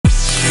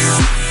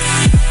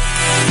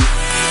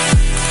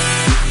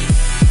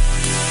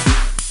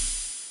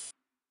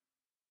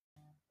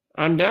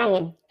I'm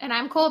Dallin. And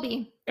I'm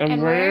Colby.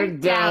 And we're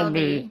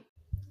Dalby.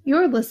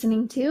 You're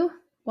listening to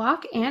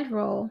Walk and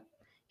Roll,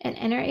 an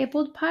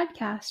inner-abled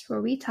podcast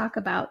where we talk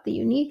about the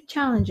unique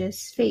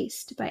challenges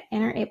faced by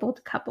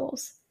inner-abled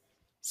couples.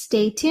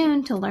 Stay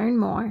tuned to learn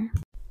more.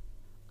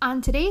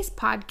 On today's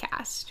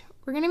podcast,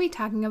 we're going to be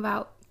talking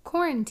about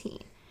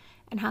quarantine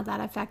and how that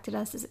affected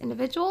us as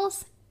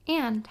individuals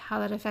and how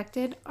that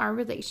affected our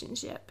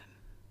relationship.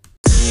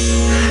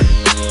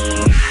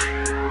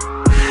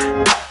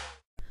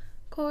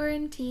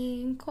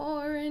 Quarantine.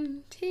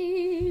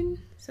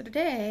 So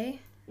today...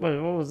 Wait,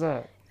 what was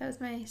that? That was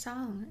my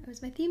song. It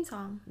was my theme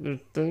song. Your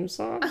theme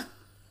song?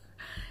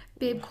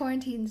 Babe,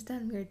 quarantine's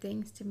done weird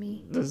things to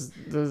me.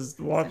 Does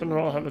Walk and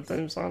Roll have a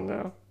theme song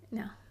now?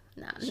 No.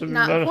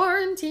 Not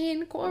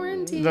quarantine.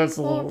 That's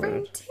a little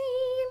weird.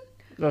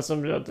 That's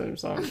gonna be our theme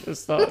song.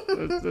 It's not.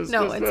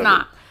 No, it's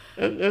not.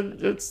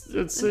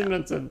 It's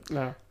cemented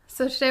now.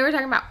 So today we're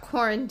talking about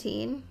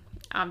quarantine,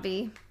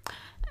 Abby,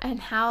 and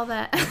how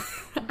that...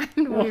 I'm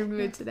in a weird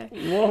mood today.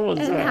 What was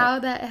that? And how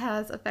that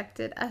has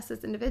affected us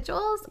as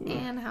individuals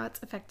and how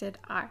it's affected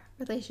our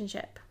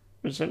relationship.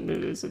 We shouldn't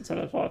do this at 10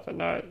 o'clock at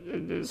night.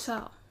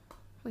 So,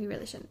 we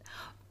really shouldn't.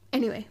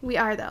 Anyway, we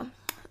are though.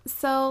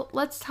 So,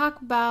 let's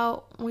talk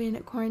about when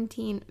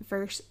quarantine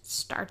first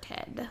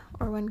started,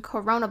 or when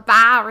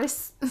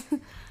coronavirus,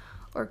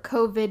 or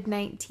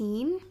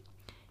COVID-19,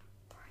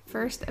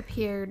 first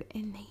appeared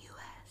in the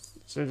U.S.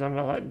 So you're talking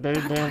about like Day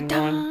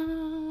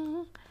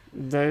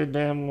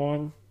Damn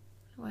One?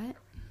 What?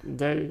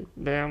 Day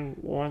Damn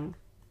One?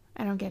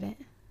 I don't get it.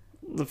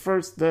 The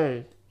first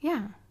day.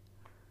 Yeah.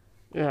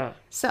 Yeah.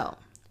 So,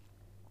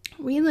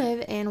 we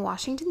live in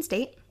Washington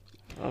State.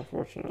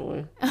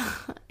 Unfortunately.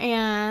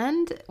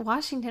 And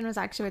Washington was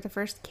actually where the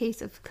first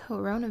case of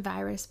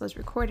coronavirus was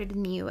recorded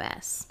in the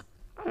U.S.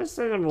 I just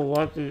think I'm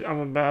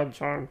a bad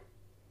charm.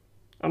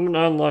 I'm an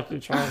unlucky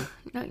charm.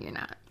 No, you're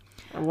not.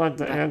 I'm like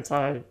the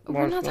anti-marshmallow.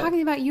 We're not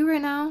talking about you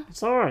right now.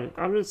 Sorry,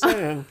 I'm just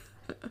saying.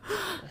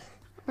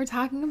 We're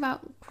talking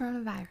about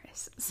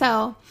coronavirus.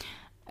 So,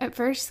 it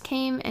first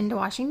came into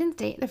Washington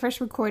State, the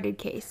first recorded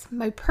case.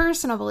 My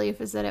personal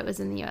belief is that it was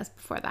in the U.S.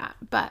 before that.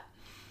 But,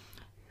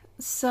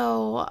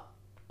 so,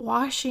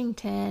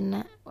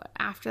 Washington,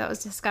 after that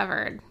was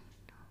discovered,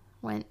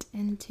 went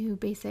into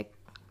basic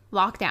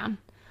lockdown.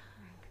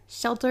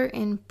 Shelter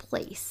in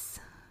place.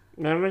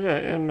 Now we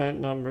got inmate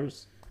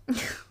numbers.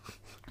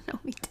 No,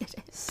 we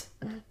didn't.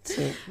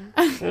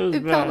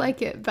 It felt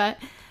like it, but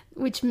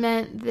which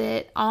meant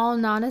that all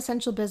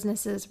non-essential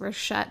businesses were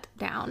shut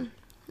down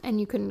and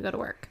you couldn't go to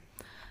work.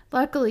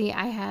 Luckily,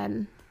 I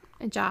had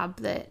a job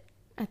that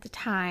at the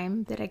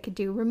time that I could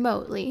do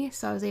remotely,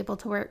 so I was able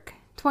to work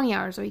 20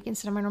 hours a week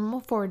instead of my normal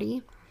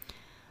 40.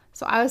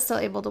 So I was still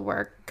able to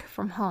work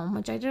from home,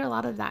 which I did a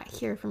lot of that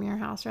here from your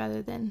house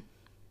rather than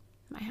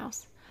my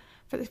house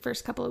for the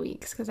first couple of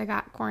weeks because I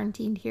got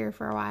quarantined here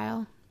for a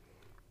while,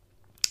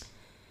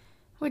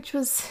 which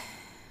was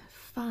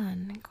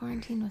fun.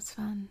 Quarantine was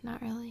fun.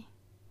 Not really.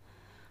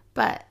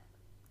 But,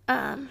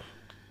 so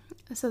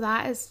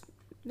was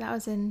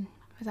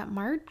that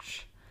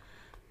March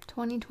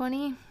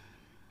 2020?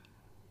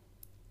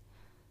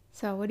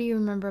 So what do you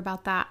remember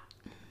about that?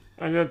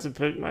 I got to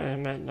pick my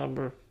inmate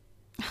number.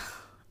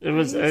 It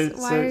was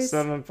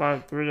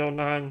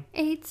 8675309.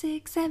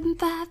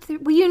 86753.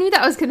 Well, you knew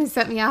that was going to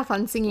set me off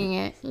on singing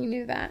it. You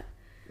knew that.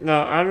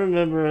 No, I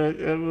remember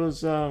it. It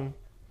was, I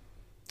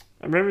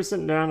remember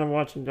sitting down and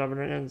watching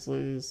Governor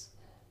Inslee's,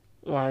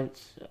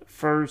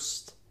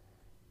 first,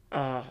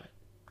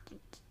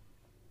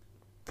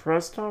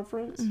 press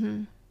conference.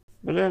 Mm-hmm.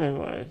 But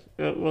anyway,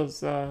 it was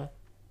sad,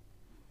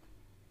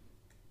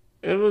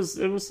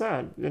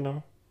 you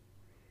know.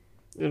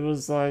 It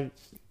was like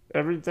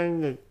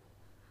everything that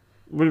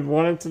we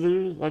wanted to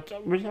do. Like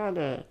we had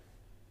a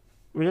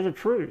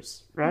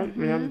cruise, right?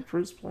 Mm-hmm. We had a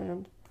cruise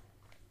planned.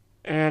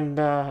 And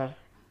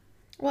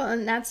well,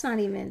 and that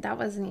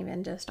wasn't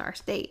even just our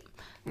state.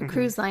 The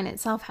cruise line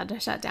itself had to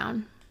shut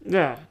down.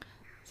 Yeah.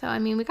 So, I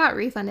mean, we got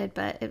refunded,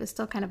 but it was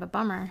still kind of a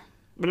bummer.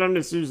 But I'm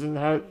just using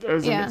that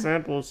as an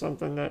example of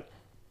something that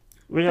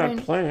we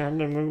had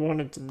planned and we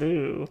wanted to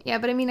do. Yeah,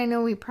 but I mean, I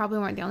know we probably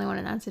weren't the only one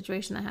in that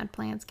situation that had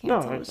plans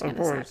canceled. No,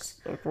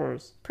 of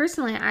course.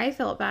 Personally, I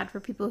felt bad for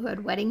people who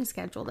had weddings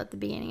scheduled at the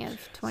beginning of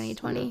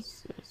 2020.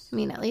 Yes. I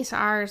mean, at least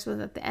ours was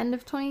at the end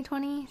of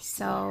 2020,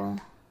 so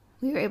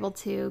we were able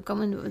to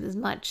go into it with as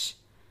much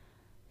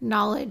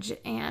knowledge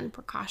and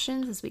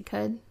precautions as we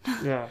could.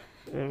 Yeah,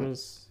 it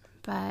was.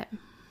 But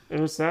it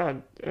was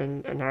sad,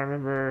 and I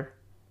remember,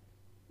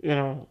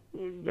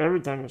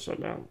 everything was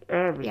shut down.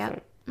 Everything.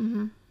 Yep.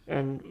 Mm-hmm.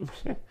 And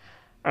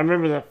I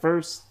remember that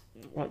first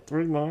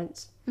 3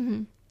 months.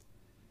 Mm-hmm.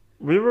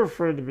 We were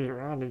afraid to be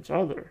around each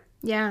other.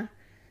 Yeah.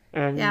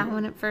 And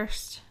when it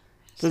first.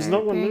 Because no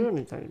one knew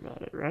anything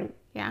about it, right?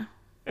 Yeah.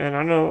 And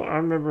I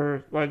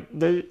remember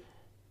the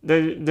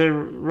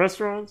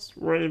restaurants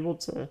were able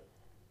to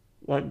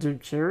do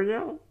carry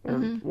out or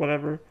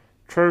whatever,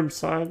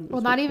 curbside.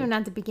 Well, not even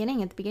at the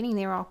beginning. At the beginning,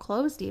 they were all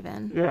closed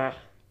even. Yeah.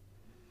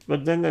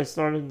 But then they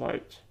started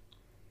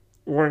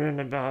worrying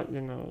about,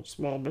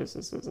 small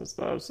businesses and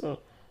stuff. So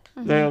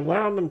they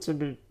allowed them to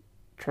be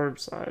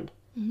curbside.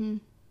 Mm-hmm.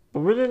 But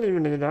we didn't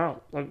even eat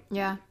out. Like,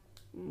 Yeah.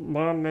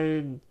 Mom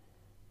made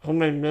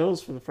homemade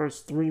meals for the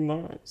first 3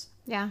 months.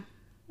 Yeah.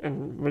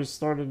 And we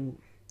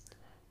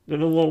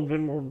did a little bit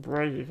more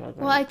brave, I think.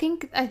 Well, I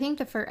think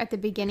at the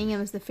beginning it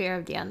was the fear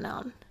of the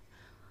unknown.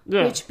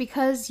 Yeah. Which,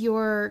 because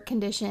your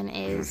condition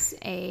is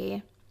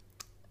a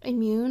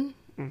immune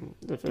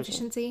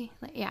deficiency,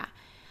 yeah.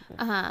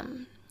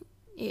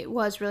 It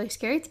was really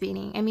scary at the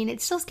beginning. I mean,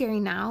 it's still scary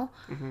now,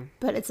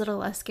 but it's a little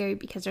less scary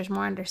because there's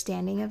more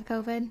understanding of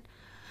COVID.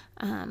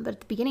 But at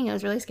the beginning, it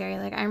was really scary.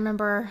 Like, I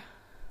remember,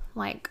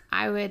 like,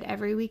 I would,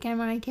 every weekend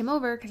when I came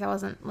over, because I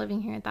wasn't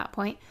living here at that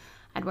point,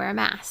 I'd wear a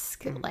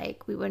mask.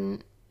 Like,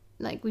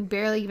 we'd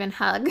barely even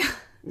hug.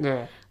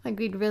 Yeah. Like,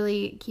 we'd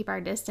really keep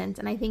our distance.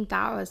 And I think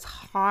that was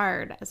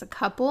hard as a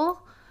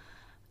couple.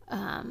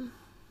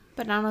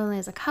 But not only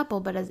as a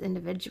couple, but as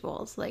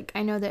individuals. Like,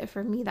 I know that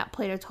for me, that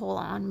played a toll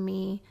on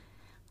me,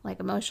 like,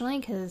 emotionally,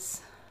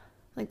 because,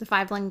 like, the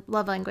 5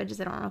 love languages,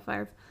 I don't know if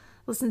our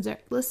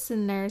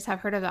listeners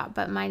have heard of that,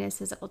 but mine is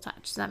physical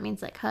touch. So that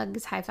means, like,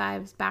 hugs, high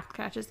fives, back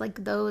scratches.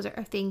 Like, those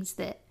are things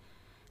that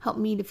help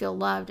me to feel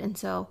loved. And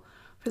so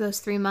for those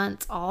 3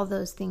 months, all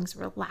those things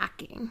were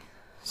lacking.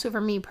 So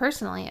for me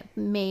personally, it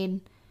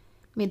made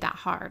that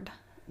hard.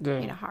 Yeah.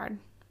 Made it hard.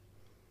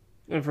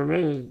 And for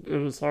me, it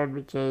was hard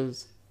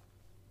because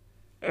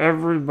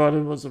everybody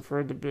was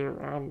afraid to be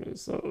around me.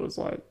 So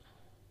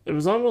it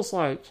was almost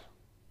like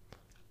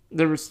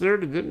they were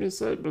scared to get me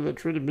sick, but they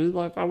treated me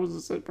like I was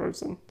a sick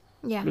person.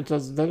 Yeah.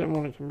 Because they didn't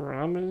want to come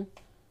around me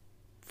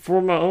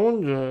for my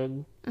own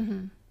good.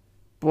 Mm-hmm.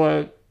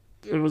 But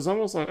it was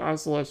almost like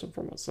isolation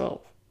for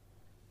myself.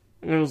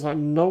 And it was like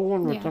no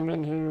one would Yeah. come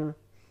in here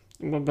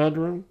in my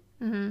bedroom.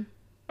 Mm-hmm.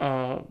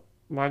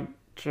 My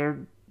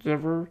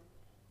caregiver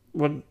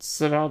would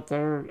sit out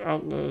there,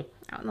 out in the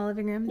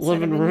living room.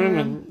 living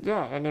room,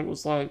 and it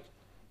was like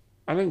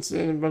I didn't see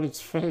anybody's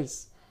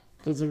face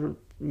because they were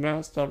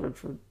mask covered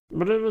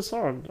but it was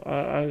hard.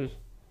 I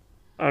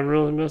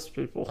really missed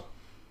people,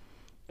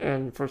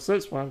 and for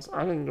 6 months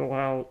I didn't go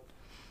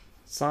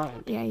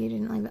outside. Yeah, you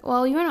didn't leave it.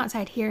 Well, you went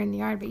outside here in the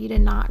yard, but you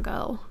did not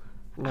go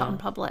out in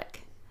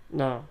public.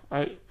 No,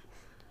 I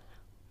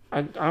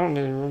don't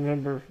even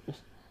remember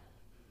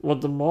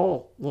what the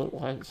mall looked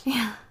like.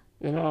 Yeah.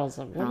 I was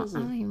like, what is I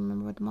it? don't even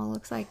remember what the mall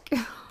looks like.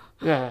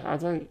 Yeah, I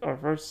think our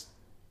first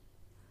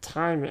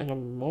time in a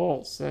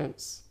mall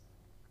since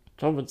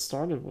COVID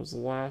started was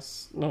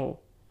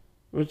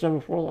weekend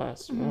before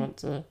last. We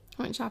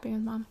Went shopping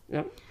with Mom.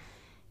 Yep.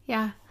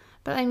 Yeah.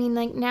 But I mean,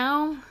 like,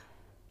 now,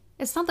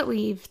 it's not that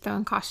we've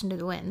thrown caution to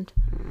the wind,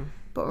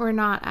 but we're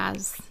not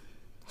as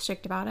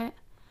strict about it.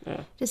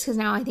 Yeah. Just because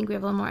now I think we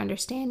have a little more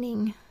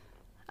understanding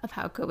of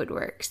how COVID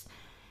works.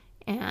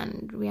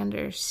 And we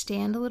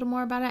understand a little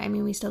more about it. I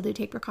mean, we still do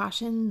take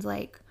precautions.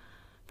 Like,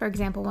 for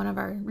example, one of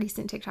our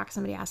recent TikToks,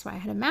 somebody asked why I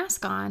had a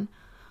mask on.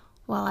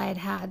 Well, I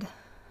had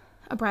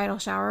a bridal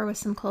shower with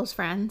some close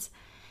friends.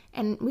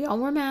 And we all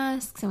wore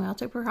masks and we all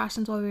took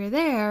precautions while we were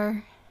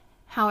there.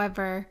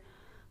 However,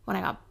 when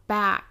I got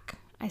back,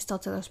 I still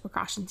took those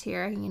precautions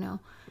here.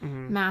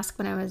 Mask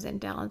when I was in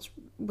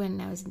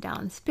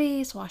Dallin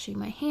space, washing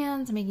my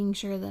hands, making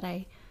sure that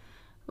I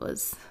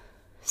was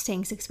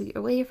staying 6 feet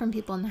away from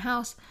people in the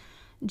house,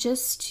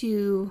 just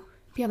to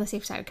be on the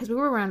safe side, because we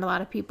were around a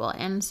lot of people.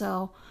 And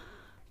so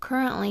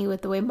currently,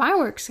 with the way my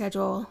work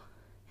schedule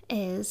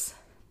is,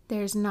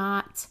 there's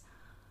not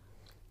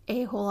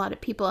a whole lot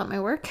of people at my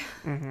work.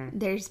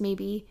 There's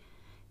maybe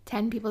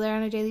 10 people there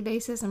on a daily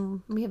basis,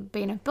 and we have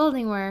been in a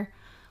building where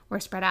we're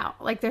spread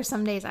out. Like, there's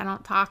some days I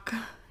don't talk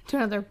to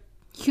another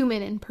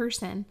human in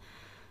person,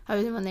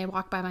 other than when they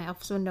walk by my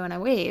office window and I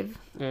wave.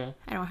 Yeah.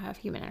 I don't have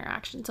human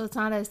interaction, so it's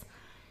not as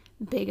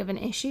big of an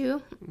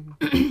issue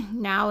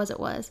now as it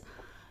was.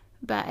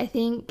 But I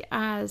think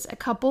as a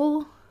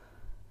couple,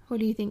 what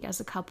do you think as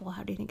a couple?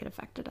 How do you think it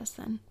affected us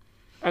then?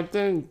 I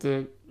think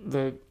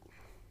that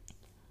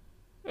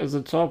as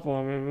a couple,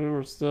 I mean, we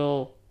were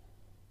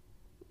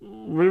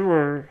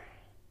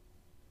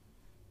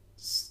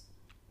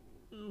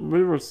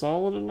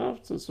solid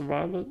enough to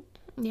survive it.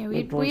 Yeah, we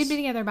had been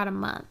together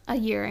about a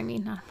year. I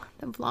mean, not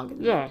a month, longer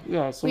than that.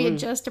 Yeah. So we had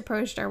just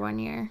approached our 1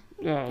 year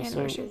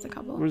anniversary as a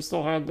couple. We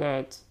still had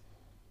that.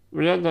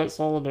 We had that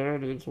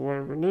solidarity to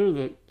where we knew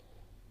that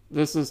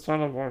this is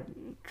kind of our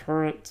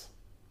current,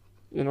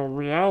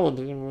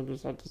 reality, and we'll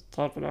just have to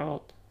tough it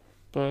out.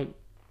 But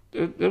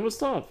it was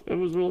tough. It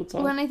was really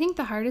tough. Well, and I think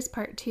the hardest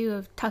part too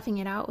of toughing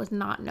it out was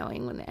not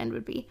knowing when the end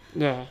would be.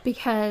 Yeah.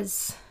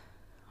 Because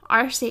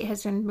our state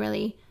has been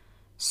really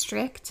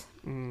strict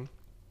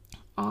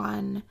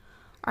on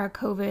our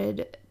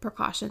COVID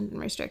precautions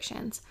and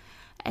restrictions.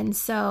 And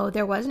so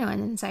there was no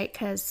end in sight,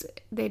 because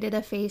they did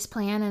a phase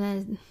plan,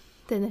 and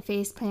then the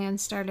phase plan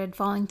started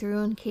falling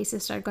through and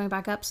cases started going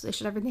back up, so they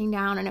shut everything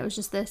down. And it was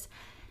just this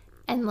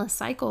endless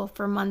cycle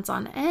for months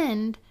on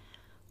end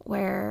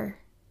where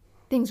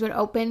things would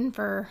open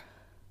for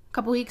a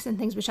couple weeks and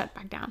things would shut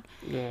back down.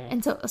 Yeah.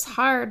 And so it was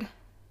hard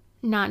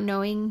not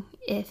knowing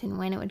if and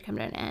when it would come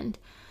to an end.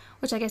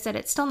 Which, like I said,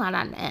 it's still not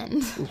at an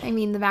end. I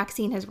mean, the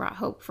vaccine has brought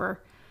hope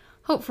for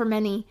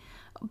many,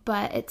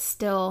 but it's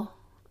still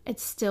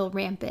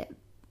rampant.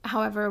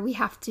 However, we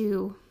have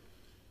to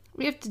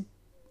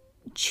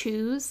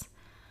choose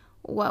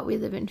what we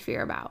live in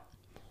fear about.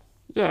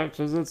 Yeah,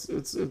 because you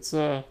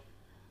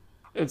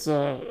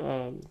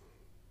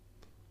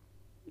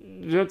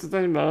have to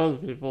think about other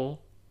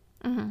people,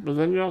 but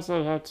then you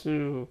also have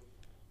to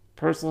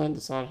personally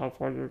decide how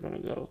far you're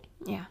going to go.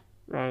 Yeah.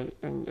 Right,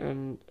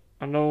 and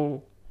I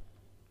know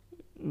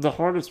the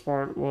hardest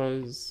part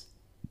was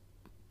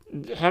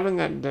having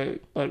that day.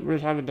 Like,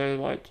 we'd have a day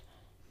like,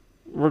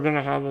 we're going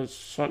to have a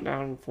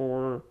shutdown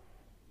for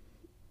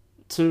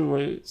 2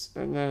 weeks,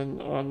 and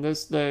then on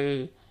this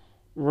day,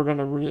 we're going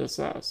to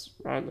reassess,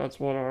 right? That's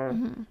what our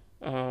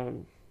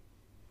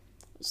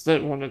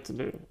state wanted to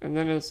do. And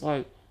then it's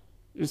like,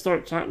 you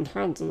start counting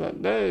down to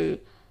that day,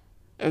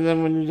 and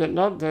then when you get an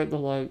update, they're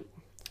like...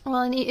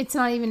 Well, and it's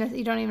not even,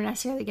 you don't even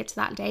necessarily get to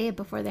that day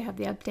before they have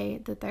the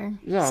update that they're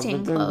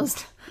staying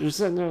closed. You're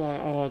sitting there like,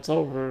 oh, it's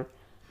over.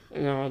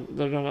 You know,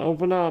 they're going to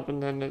open up,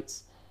 and then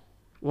it's,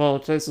 well,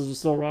 cases are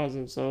still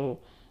rising, so,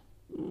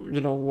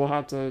 you know, we'll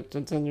have to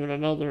continue in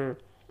another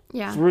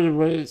 3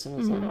 weeks, and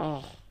it's like,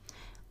 oh.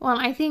 Well,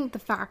 and I think the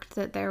fact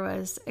that there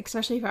was,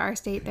 especially for our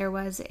state, there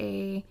was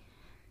a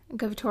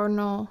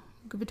gubernatorial,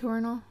 how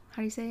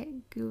do you say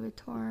it?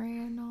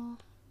 Gubernatorial?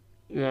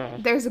 Yeah.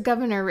 There's a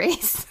governor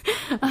race.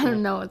 I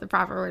don't know what the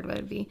proper word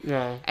would be.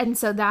 Yeah. And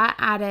so that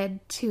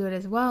added to it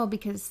as well,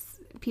 because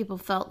people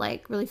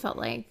really felt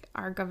like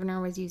our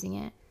governor was using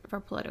it for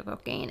political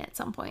gain at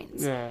some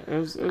points. Yeah,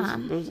 there's a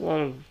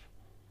lot of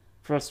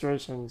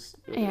frustrations.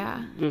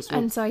 Yeah.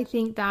 And so I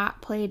think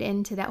that played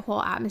into that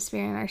whole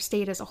atmosphere in our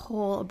state as a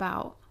whole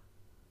about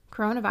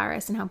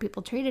coronavirus and how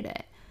people treated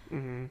it.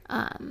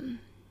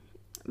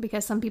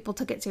 Because some people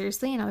took it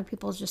seriously and other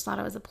people just thought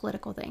it was a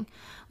political thing,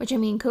 which, I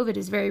mean, COVID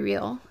is very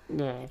real.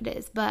 Yeah. It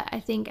is. But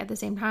I think at the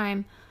same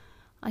time,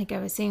 like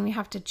I was saying, we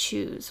have to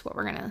choose what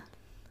we're going to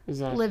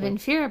live in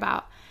fear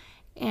about.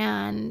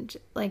 And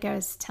like I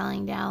was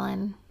telling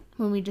Dallin,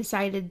 when we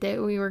decided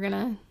that we were going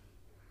to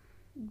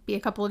be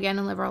a couple again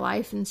and live our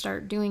life and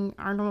start doing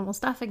our normal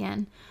stuff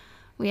again,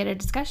 we had a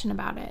discussion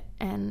about it.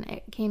 And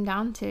it came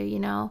down to, you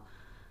know,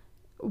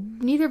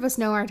 neither of us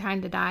know our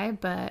time to die,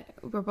 but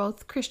we're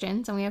both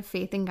Christians and we have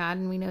faith in God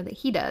and we know that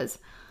He does.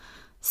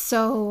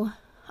 So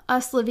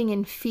us living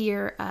in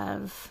fear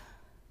of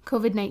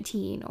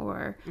COVID-19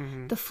 or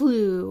the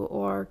flu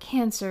or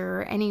cancer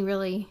or any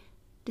really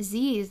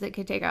disease that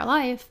could take our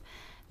life,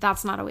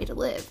 that's not a way to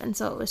live. And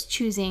so it was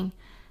choosing,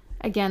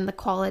 again, the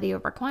quality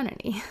over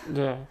quantity.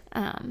 Yeah.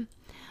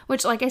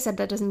 Which, like I said,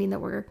 that doesn't mean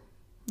that we're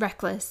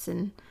reckless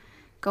and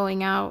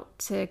going out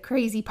to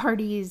crazy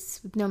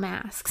parties with no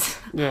masks.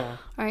 Yeah.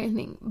 Or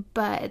anything.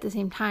 But at the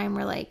same time,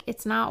 we're like,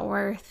 it's not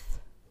worth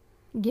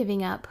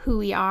giving up who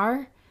we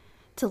are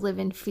to live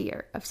in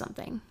fear of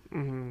something.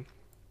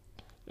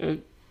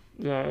 It's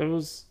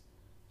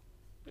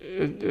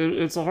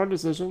a hard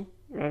decision,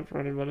 right, for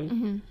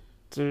anybody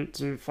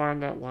to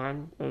find that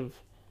line of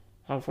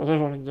how far they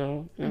want to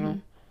go, you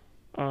know.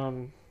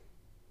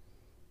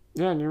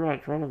 Yeah, and you're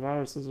right,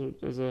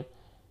 coronavirus is a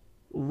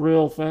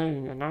real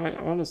thing, and I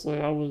was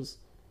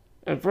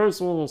at first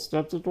one of those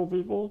skeptical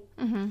people,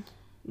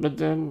 but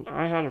then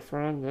I had a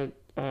friend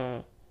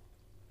that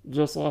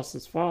just lost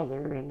his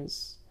father, and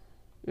it's,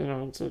 you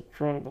know, it's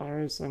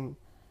coronavirus, and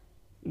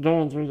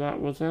going through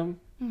that with him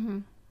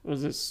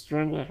was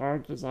extremely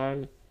hard because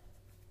I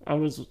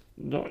was,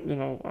 you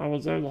know, I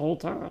was there the whole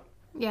time.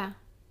 Yeah.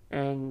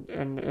 And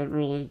it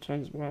really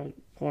changed my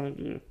point of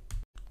view.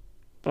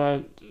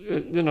 But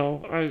you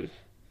know,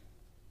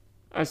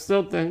 I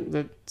still think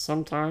that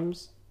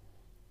sometimes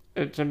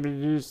it can be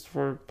used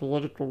for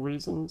political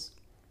reasons,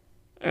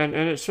 and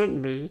it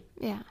shouldn't be.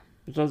 Yeah.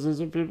 Because these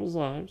are people's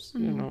lives,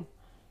 you know.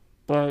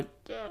 But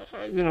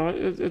you know,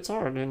 it's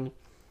hard, and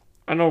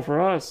I know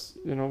for us,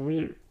 you know,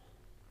 we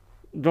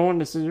going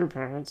to see your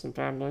parents and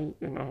family,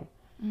 you know,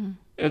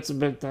 it's a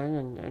big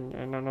thing,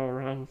 and I know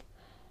around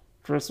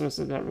Christmas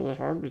it got really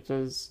hard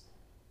because,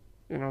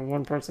 you know,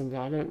 one person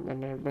got it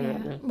and everybody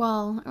had it.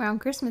 Well, around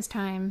Christmas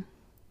time,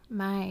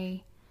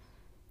 my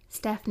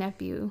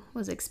step-nephew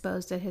was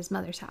exposed at his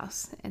mother's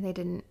house, and they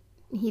didn't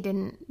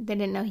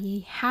know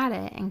he had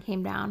it, and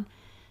came down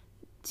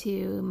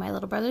to my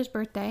little brother's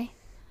birthday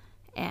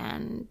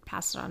and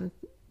passed it on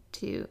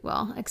to,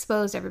 well,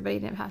 exposed everybody,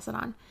 didn't pass it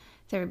on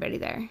to everybody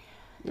there.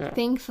 Yeah.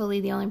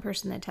 Thankfully, the only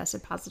person that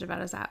tested positive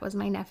out of that was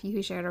my nephew,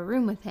 who shared a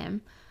room with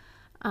him.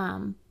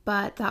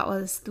 But that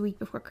was the week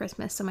before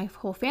Christmas, so my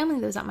whole family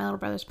that was at my little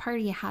brother's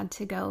party had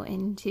to go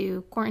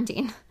into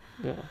quarantine.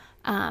 Yeah.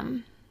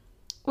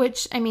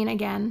 Which, I mean,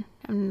 again,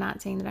 I'm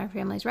not saying that our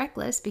family is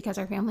reckless, because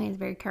our family is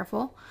very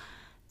careful.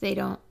 They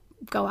don't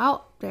go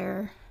out.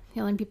 The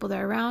only people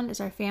they're around is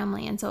our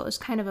family. And so it was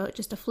kind of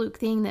just a fluke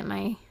thing that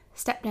my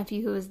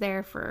step-nephew, who was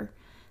there for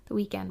the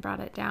weekend, brought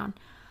it down.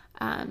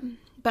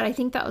 But I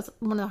think that was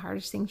one of the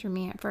hardest things for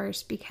me at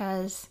first,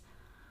 because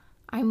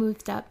I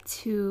moved up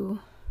to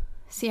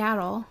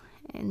Seattle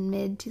in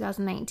mid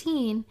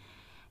 2019.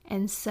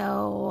 And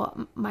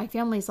so my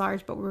family's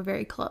large, but we're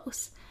very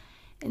close.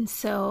 And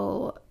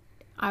so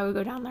I would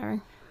go down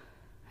there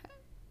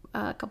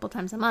a couple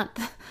times a month.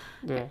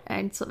 Yeah.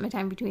 I'd split my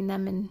time between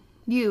them and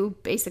you,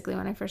 basically,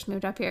 when I first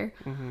moved up here.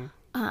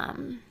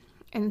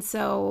 And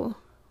so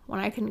when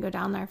I couldn't go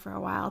down there for a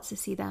while to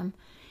see them,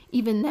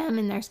 even them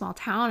in their small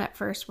town at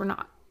first were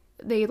not,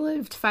 they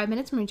lived 5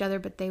 minutes from each other,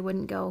 but they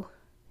wouldn't go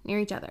near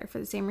each other for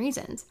the same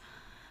reasons.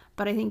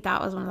 But I think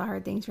that was one of the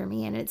hard things for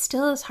me. And it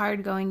still is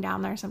hard going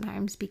down there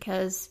sometimes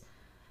because,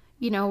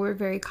 you know, we're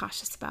very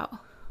cautious about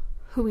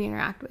who we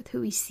interact with,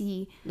 who we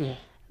see,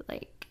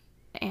 like,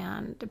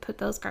 and to put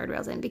those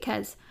guardrails in,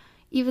 because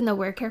even though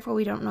we're careful,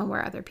 we don't know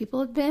where other people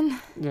have been.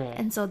 Yeah.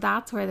 And so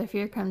that's where the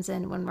fear comes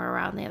in when we're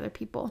around the other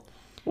people.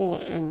 Well,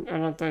 and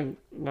I think,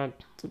 not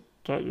to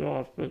cut you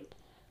off, but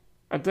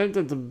I think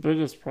that the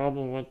biggest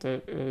problem with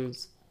it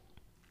is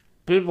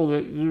people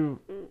that you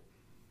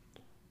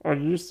are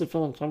used to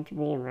feeling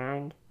comfortable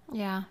around.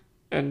 Yeah.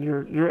 And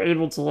you're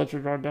able to let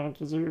your guard down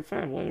because they're your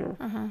family or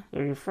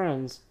they're your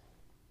friends.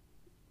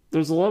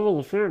 There's a level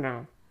of fear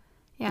now.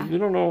 Yeah. You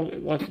don't know,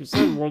 like you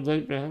said, where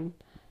they've been,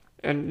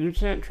 and you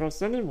can't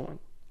trust anyone.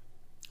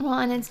 Well,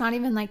 and it's not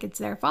even like it's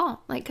their fault.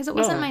 Like, because it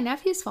wasn't my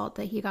nephew's fault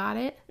that he got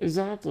it.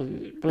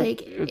 Exactly. But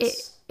like,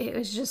 it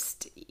was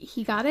just,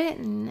 he got it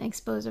and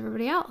exposed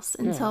everybody else.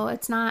 And so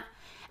it's not,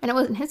 and it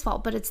wasn't his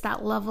fault, but it's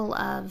that level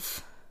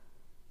of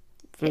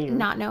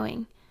not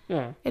knowing.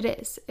 Yeah. It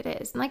is.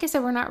 And like I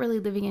said, we're not really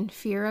living in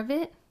fear of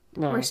it.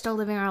 No. We're still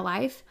living our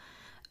life.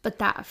 But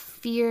that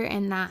fear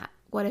and that,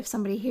 what if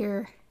somebody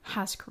here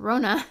has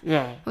corona?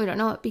 Yeah. We don't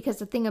know it, because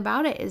the thing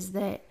about it is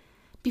that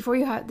before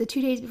you have, the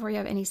 2 days before you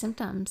have any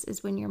symptoms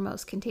is when you're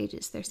most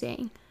contagious, they're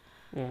saying.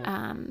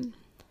 Yeah.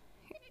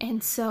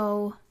 And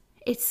so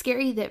it's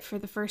scary that for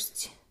the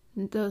first,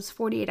 those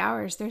 48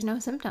 hours, there's no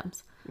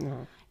symptoms.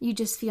 No. You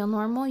just feel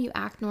normal, you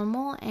act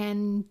normal,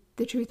 and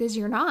the truth is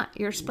you're not.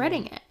 You're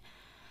spreading it.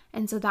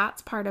 And so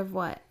that's part of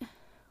what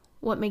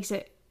makes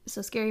it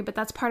so scary, but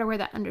that's part of where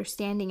that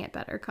understanding it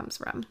better comes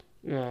from.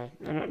 Yeah,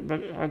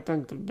 but I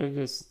think the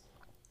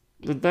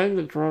thing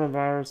that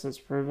coronavirus has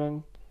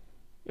proven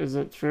is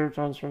that fear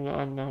comes from the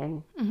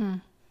unknown,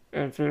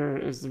 and fear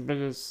is the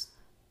biggest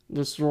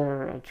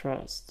destroyer of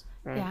trust.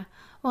 Right? Yeah.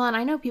 Well, and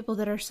I know people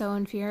that are so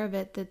in fear of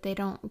it that they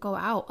don't go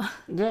out.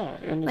 Yeah,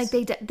 and like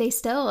they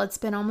still, it's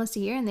been almost a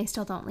year and they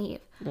still don't leave.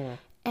 Yeah.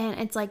 And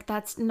it's like,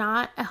 that's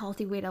not a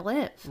healthy way to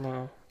live.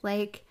 No.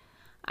 Like,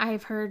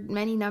 I've heard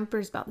many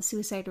numbers about the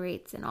suicide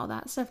rates and all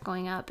that stuff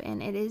going up,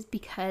 and it is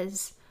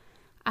because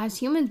as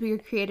humans we were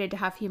created to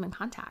have human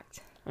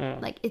contact. Yeah.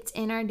 Like, it's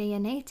in our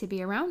DNA to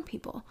be around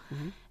people.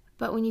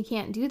 But when you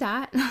can't do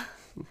that,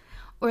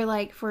 or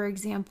like, for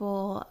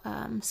example,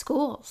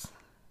 schools,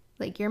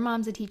 like your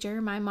mom's a teacher,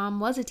 my mom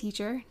was a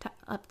teacher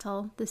up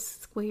till this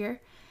school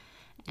year.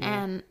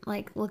 And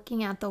like,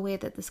 looking at the way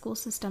that the school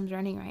system's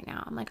running right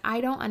now, I'm like,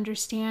 I don't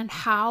understand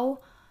how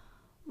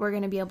we're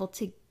going to be able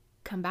to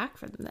come back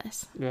from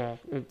this. Yeah,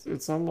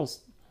 it's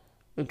almost,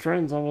 the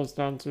train's almost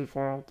gone too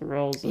far off the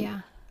rails.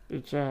 Yeah. You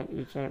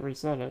can't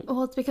reset it.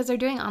 Well, it's because they're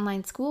doing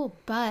online school,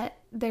 but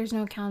there's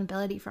no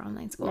accountability for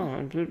online school. No,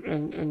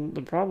 and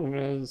the problem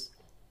is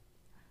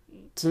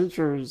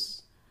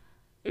teachers,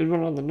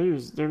 even on the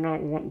news, they're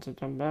not wanting to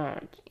come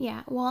back.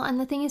 Yeah, well, and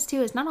the thing is,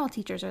 too, is not all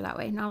teachers are that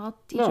way. Not all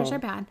teachers are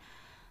bad.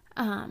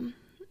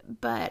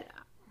 But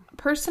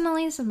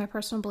personally, this is my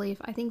personal belief,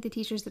 I think the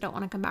teachers that don't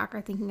want to come back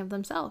are thinking of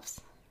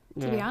themselves.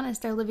 To be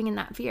honest, they're living in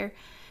that fear.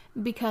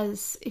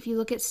 Because if you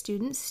look at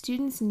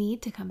students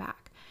need to come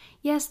back.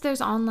 Yes, there's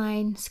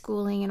online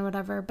schooling and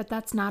whatever, but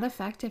that's not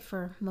effective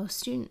for most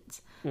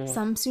students. Yeah.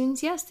 Some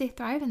students, yes, they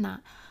thrive in that.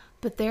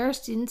 But there are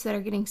students that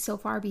are getting so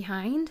far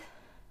behind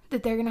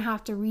that they're going to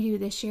have to redo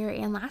this year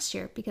and last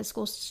year because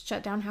schools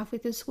shut down halfway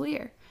through the school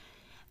year.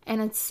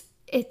 And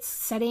it's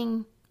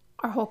setting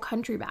our whole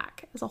country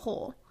back as a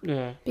whole.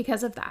 Yeah.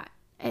 Because of that.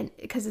 And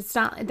because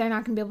they're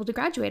not going to be able to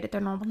graduate at their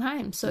normal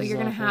time. So you're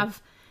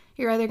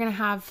either going to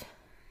have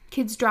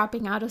kids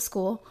dropping out of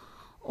school,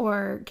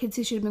 or kids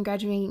who should have been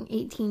graduating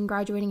 18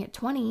 graduating at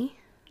 20.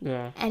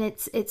 Yeah. And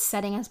it's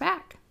setting us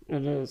back.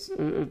 It is.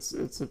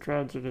 It's a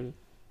tragedy.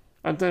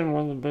 I think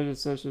one of the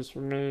biggest issues for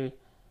me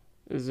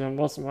is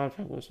most of my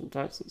family's from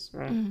Texas,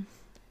 right?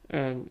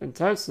 And in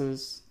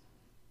Texas,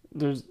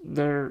 there's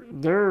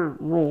their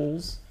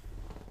rules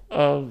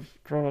of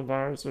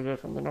coronavirus are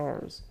different than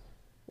ours.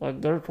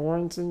 Like, their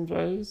quarantine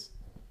phase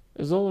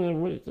is only a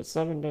week. It's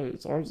 7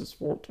 days. Ours is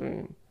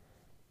 14.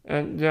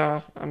 And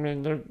yeah, I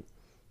mean,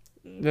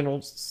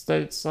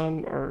 states,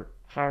 some are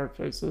higher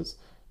cases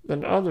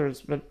than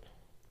others, but,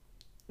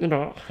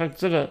 I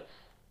did a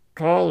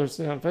call or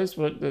see on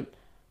Facebook that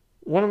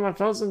one of my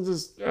cousins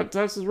is at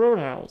Texas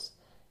Roadhouse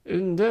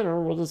eating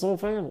dinner with his whole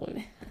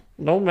family.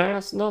 No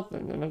mask,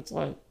 nothing. And it's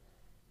like,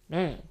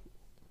 man,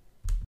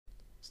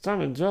 it's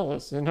kind of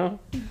jealous,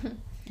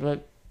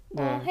 But,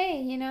 well,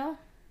 hey,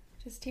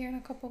 just here in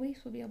a couple of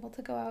weeks we'll be able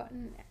to go out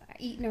and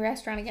eat in a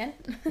restaurant again.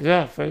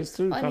 Yeah, phase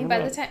 2. Well, I mean, coming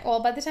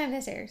by the time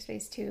this airs,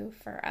 phase 2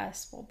 for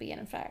us will be in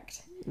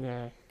effect.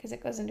 Yeah. Because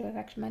it goes into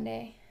effect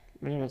Monday.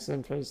 Man, it's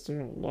in phase 2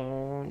 in a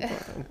long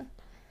time.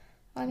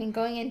 Well, I mean,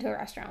 going into a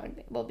restaurant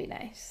will be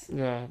nice.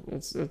 Yeah,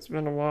 it's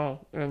been a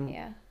while, and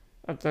Yeah.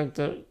 I think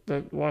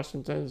that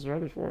Washington is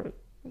ready for it.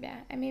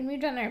 Yeah, I mean,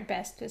 we've done our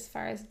best as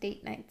far as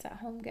date nights at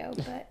home go,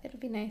 but it'll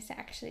be nice to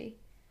actually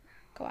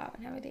go out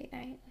and have a date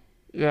night.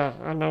 Yeah,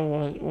 I know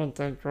one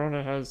thing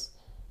Corona has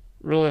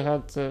really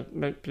had to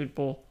make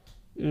people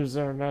use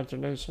their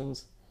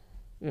imaginations,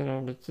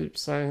 to keep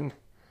sane.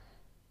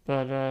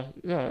 But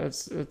yeah,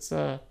 it's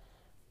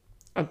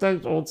I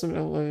think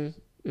ultimately,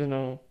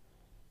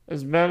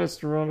 as bad as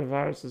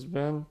coronavirus has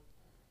been,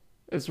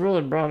 it's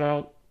really brought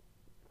out,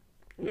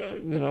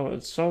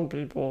 it's shown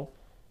people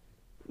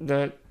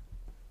that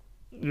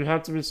you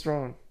have to be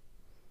strong,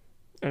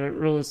 and it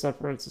really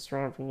separates the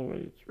strong from the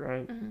weak,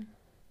 right? Mm-hmm.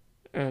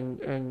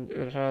 And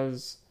it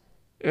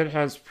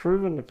has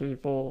proven to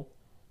people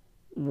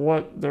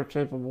what they're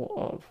capable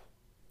of.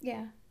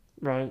 Yeah.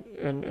 Right?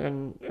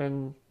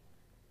 And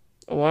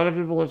a lot of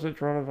people look at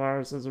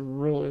coronavirus as a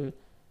really,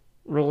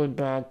 really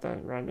bad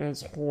thing, right? And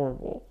it's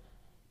horrible.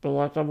 But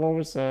like I've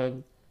always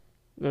said,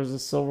 there's a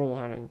silver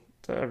lining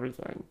to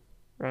everything,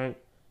 right?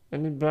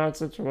 Any bad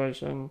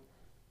situation,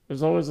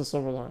 there's always a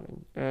silver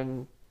lining.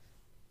 And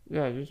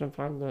yeah, you can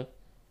find the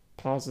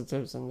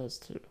positives in this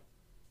too.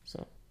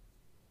 So.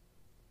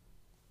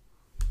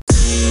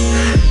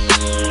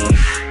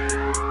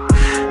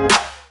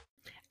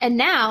 And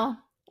now,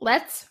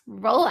 let's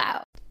roll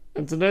out.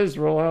 In today's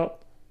rollout,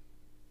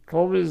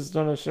 Colby's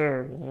done a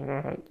share. All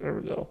right, there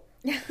we go.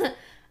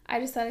 I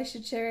just thought I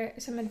should share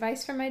some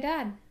advice from my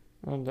dad.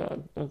 My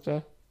dad.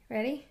 Okay.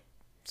 Ready?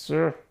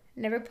 Sure.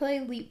 Never play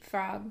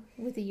leapfrog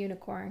with a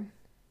unicorn.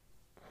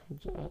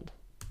 Dad.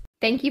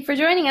 Thank you for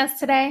joining us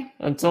today.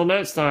 Until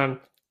next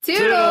time.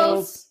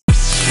 Toodles!